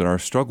sufferings and our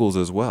struggles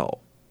as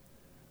well.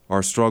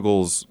 Our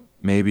struggles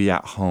maybe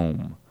at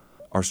home,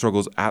 our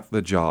struggles at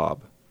the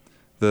job,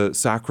 the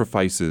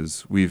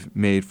sacrifices we've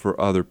made for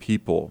other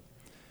people,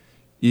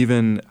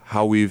 even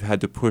how we've had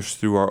to push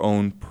through our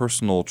own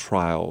personal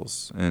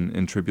trials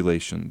and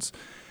tribulations.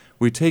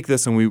 We take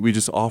this and we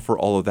just offer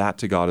all of that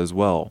to God as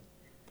well.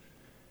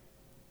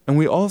 And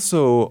we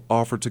also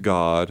offer to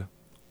God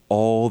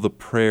all the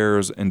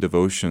prayers and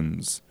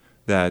devotions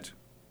that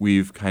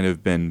we've kind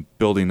of been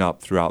building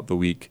up throughout the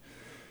week.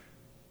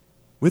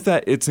 With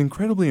that, it's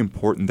incredibly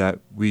important that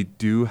we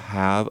do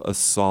have a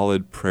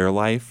solid prayer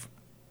life,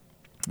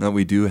 that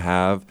we do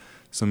have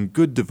some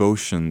good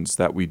devotions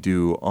that we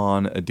do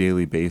on a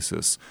daily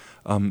basis,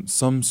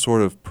 some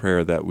sort of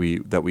prayer that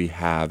we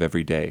have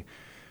every day.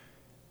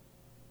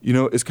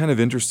 It's kind of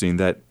interesting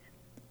that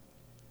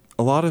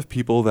a lot of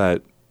people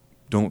that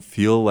don't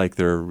feel like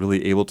they're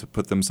really able to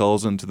put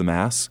themselves into the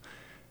Mass,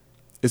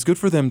 it's good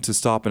for them to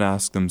stop and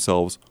ask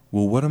themselves,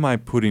 well, what am I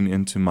putting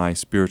into my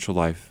spiritual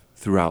life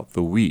throughout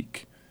the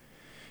week?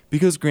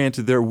 Because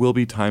granted, there will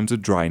be times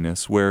of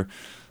dryness where,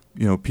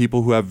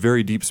 people who have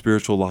very deep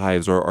spiritual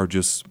lives are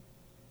just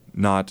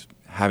not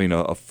having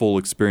a full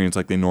experience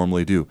like they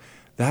normally do.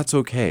 That's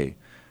okay.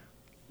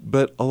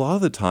 But a lot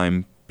of the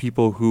time,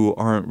 people who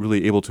aren't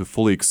really able to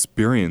fully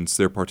experience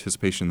their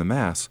participation in the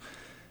Mass,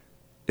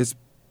 it's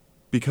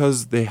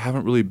because they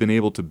haven't really been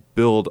able to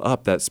build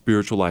up that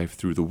spiritual life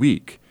through the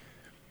week.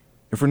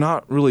 If we're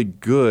not really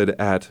good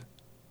at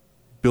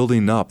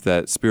building up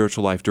that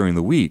spiritual life during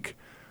the week,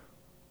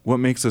 what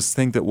makes us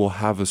think that we'll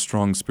have a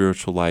strong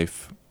spiritual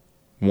life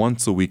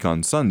once a week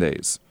on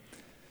Sundays?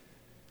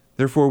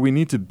 Therefore, we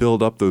need to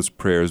build up those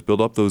prayers, build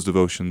up those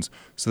devotions,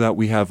 so that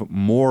we have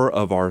more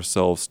of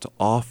ourselves to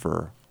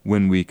offer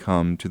when we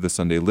come to the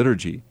Sunday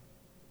liturgy.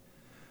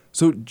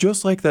 So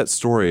just like that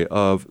story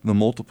of the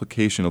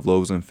multiplication of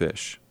loaves and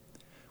fish,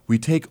 we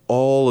take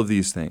all of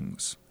these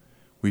things.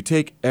 We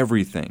take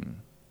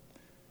everything.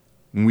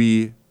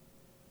 We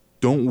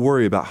don't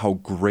worry about how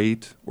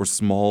great or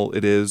small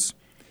it is,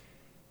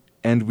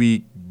 and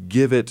we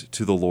give it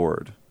to the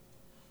Lord.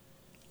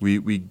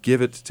 We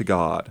give it to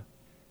God.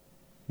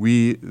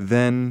 We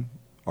then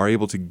are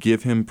able to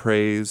give him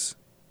praise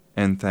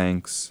and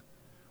thanks.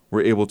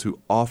 We're able to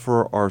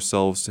offer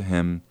ourselves to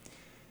him.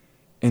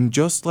 And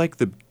just like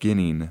the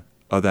beginning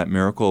of that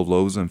miracle of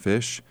loaves and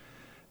fish,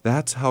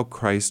 that's how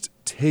Christ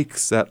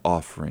takes that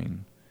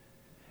offering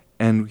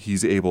and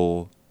he's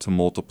able to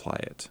multiply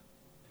it.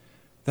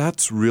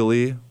 That's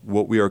really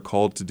what we are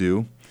called to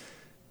do.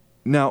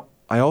 Now,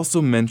 I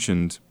also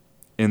mentioned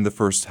in the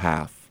first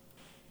half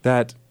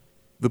that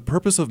the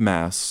purpose of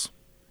Mass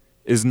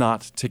is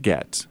not to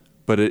get,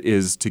 but it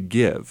is to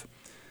give.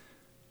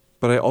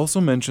 But I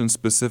also mentioned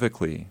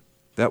specifically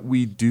that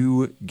we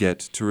do get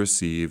to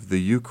receive the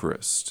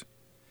Eucharist.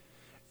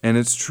 And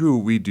it's true,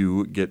 we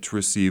do get to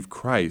receive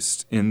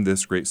Christ in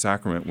this great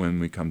sacrament when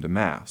we come to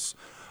Mass.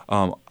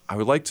 I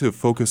would like to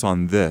focus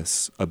on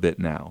this a bit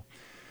now,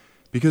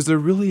 because there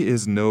really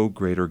is no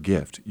greater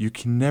gift. You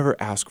can never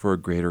ask for a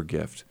greater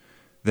gift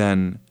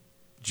than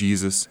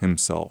Jesus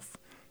himself,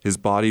 his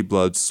body,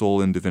 blood,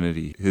 soul, and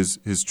divinity,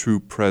 his true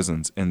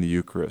presence in the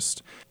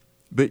Eucharist.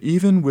 But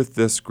even with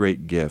this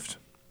great gift,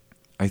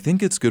 I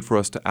think it's good for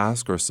us to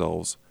ask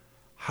ourselves,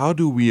 how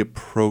do we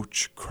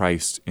approach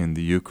Christ in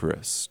the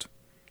Eucharist?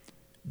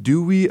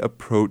 Do we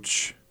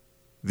approach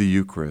the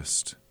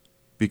Eucharist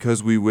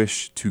because we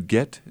wish to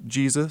get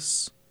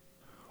Jesus?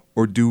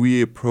 Or do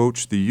we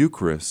approach the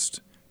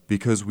Eucharist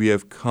because we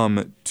have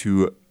come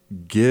to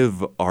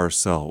give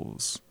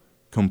ourselves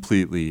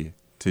completely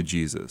to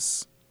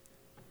Jesus?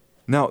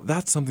 Now,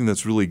 that's something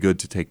that's really good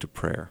to take to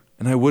prayer.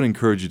 And I would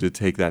encourage you to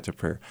take that to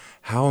prayer.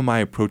 How am I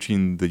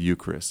approaching the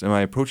Eucharist? Am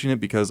I approaching it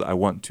because I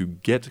want to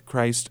get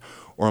Christ,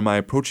 or am I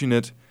approaching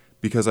it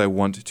because I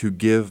want to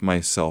give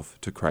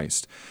myself to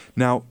Christ?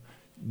 Now,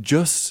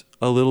 just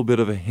a little bit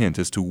of a hint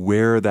as to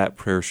where that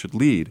prayer should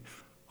lead.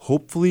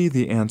 Hopefully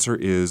the answer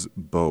is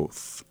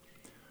both.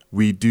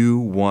 We do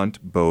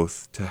want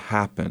both to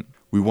happen.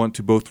 We want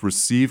to both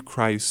receive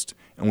Christ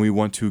and we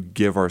want to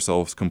give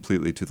ourselves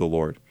completely to the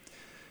Lord.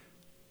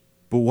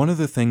 But one of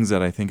the things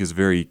that I think is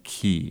very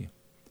key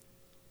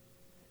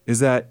is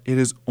that it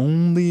is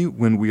only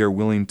when we are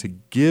willing to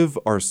give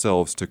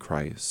ourselves to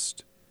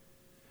Christ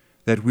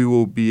that we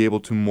will be able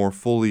to more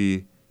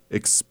fully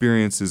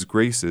experience His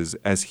graces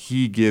as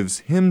He gives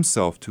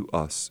Himself to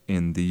us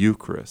in the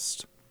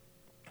Eucharist.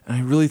 And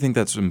I really think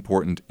that's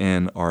important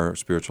in our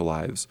spiritual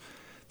lives.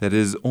 That it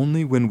is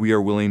only when we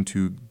are willing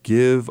to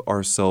give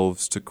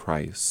ourselves to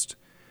Christ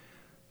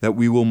that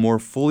we will more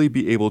fully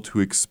be able to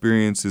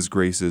experience His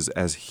graces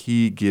as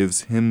He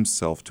gives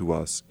Himself to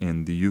us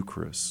in the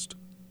Eucharist.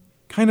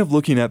 Kind of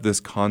looking at this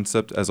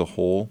concept as a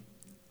whole,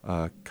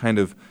 kind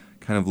of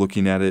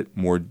looking at it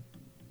more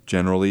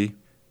generally,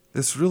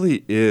 this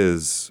really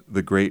is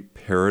the great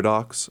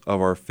paradox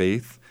of our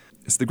faith.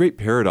 It's the great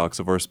paradox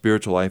of our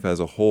spiritual life as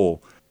a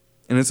whole.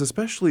 And it's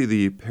especially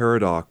the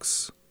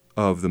paradox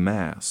of the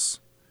Mass,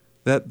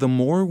 that the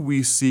more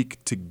we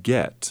seek to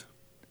get,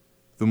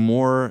 the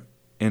more,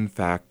 in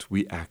fact,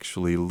 we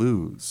actually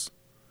lose.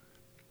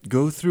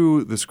 Go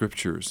through the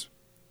Scriptures.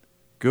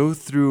 Go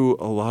through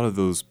a lot of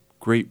those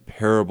great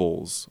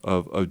parables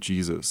of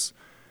Jesus.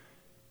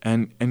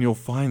 And you'll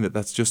find that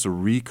that's just a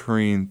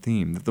recurring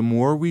theme, that the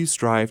more we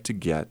strive to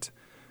get,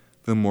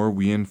 the more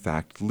we in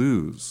fact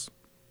lose.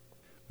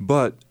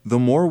 But the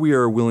more we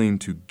are willing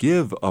to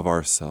give of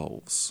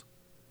ourselves,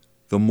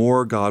 the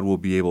more God will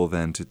be able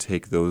then to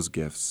take those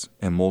gifts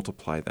and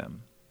multiply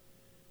them.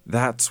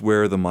 That's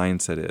where the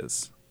mindset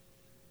is.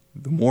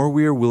 The more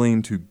we are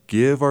willing to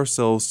give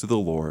ourselves to the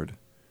Lord,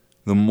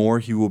 the more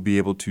He will be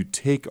able to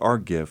take our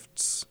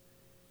gifts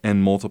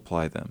and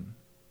multiply them.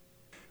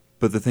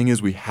 But the thing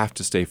is, we have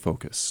to stay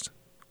focused.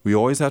 We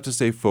always have to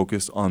stay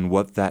focused on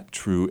what that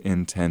true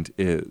intent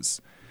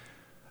is.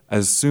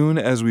 As soon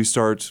as we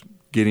start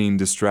getting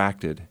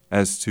distracted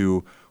as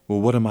to, well,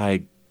 what am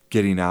I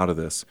getting out of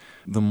this,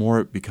 the more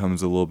it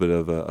becomes a little bit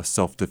of a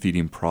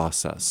self-defeating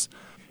process.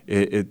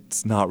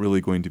 It's not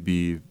really going to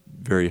be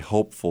very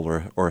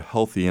helpful or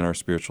healthy in our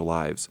spiritual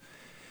lives.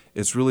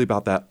 It's really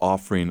about that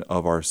offering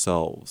of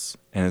ourselves,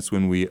 and it's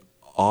when we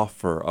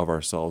offer of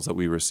ourselves that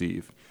we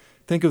receive.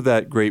 Think of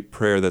that great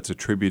prayer that's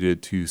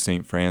attributed to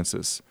St.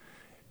 Francis.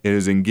 It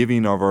is in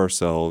giving of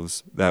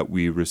ourselves that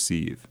we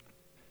receive.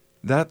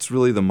 That's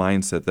really the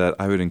mindset that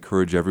I would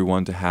encourage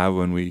everyone to have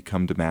when we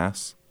come to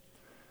Mass.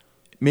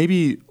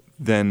 Maybe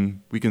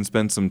then we can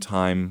spend some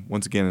time,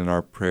 once again in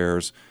our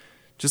prayers,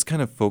 just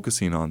kind of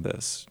focusing on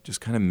this,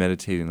 just kind of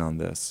meditating on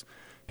this,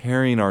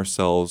 preparing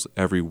ourselves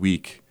every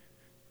week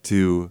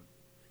to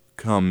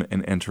come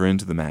and enter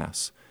into the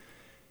Mass.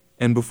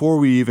 And before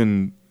we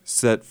even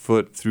set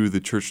foot through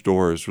the church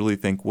doors, really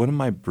think, what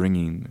am I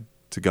bringing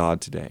to God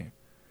today?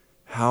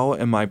 How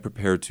am I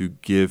prepared to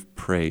give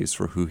praise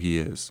for who He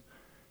is?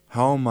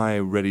 How am I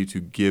ready to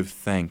give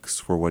thanks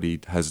for what He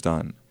has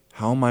done?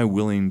 How am I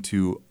willing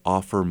to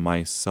offer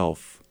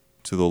myself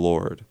to the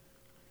Lord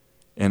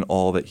and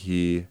all that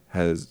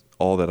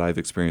I've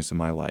experienced in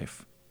my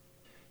life?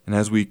 And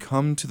as we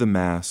come to the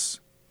Mass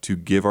to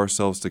give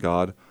ourselves to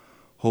God,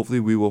 hopefully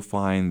we will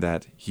find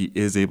that He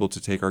is able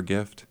to take our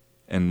gift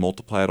and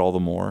multiply it all the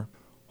more.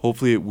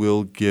 Hopefully it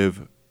will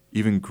give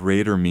even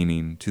greater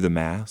meaning to the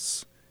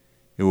Mass.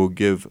 It will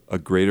give a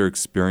greater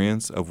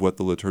experience of what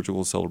the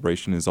liturgical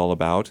celebration is all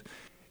about.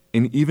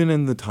 And even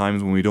in the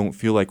times when we don't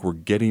feel like we're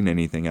getting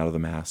anything out of the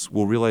Mass,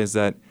 we'll realize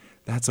that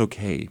that's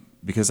okay,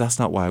 because that's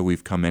not why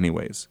we've come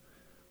anyways.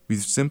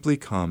 We've simply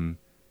come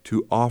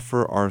to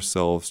offer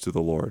ourselves to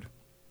the Lord.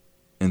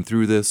 And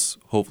through this,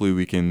 hopefully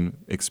we can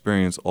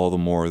experience all the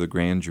more the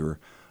grandeur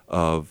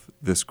of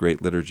this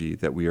great liturgy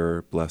that we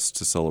are blessed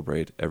to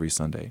celebrate every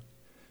Sunday.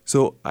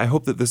 So I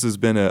hope that this has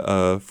been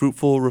a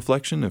fruitful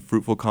reflection, a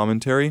fruitful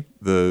commentary.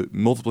 The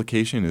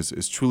multiplication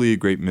is truly a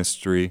great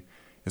mystery.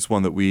 It's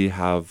one that we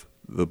have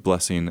the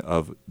blessing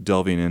of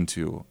delving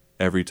into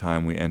every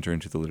time we enter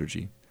into the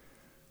liturgy.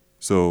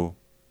 So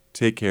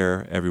take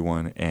care,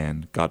 everyone,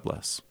 and God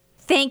bless.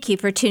 Thank you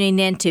for tuning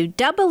in to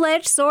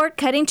Double-Edged Sword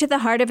Cutting to the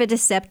Heart of a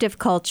Deceptive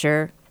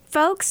Culture.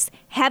 Folks,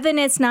 heaven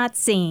is not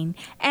seen,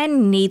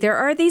 and neither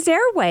are these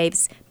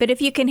airwaves. But if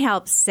you can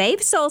help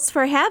save souls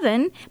for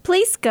heaven,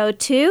 please go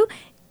to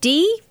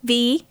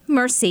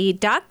dvmercy.com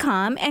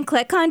and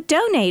click on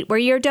Donate, where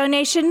your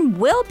donation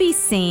will be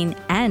seen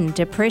and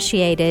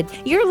appreciated.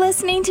 You're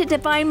listening to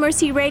Divine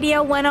Mercy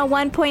Radio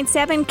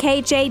 101.7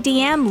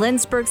 KJDM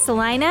Lindsborg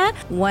Salina,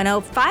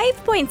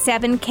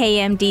 105.7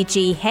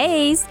 KMDG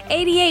Hayes,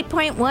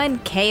 88.1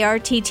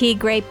 KRTT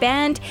Great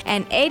Bend,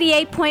 and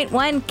 88.1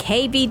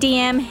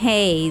 KVDM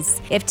Hayes.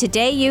 If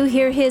today you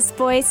hear His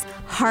voice,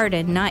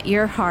 harden not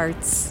your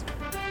hearts.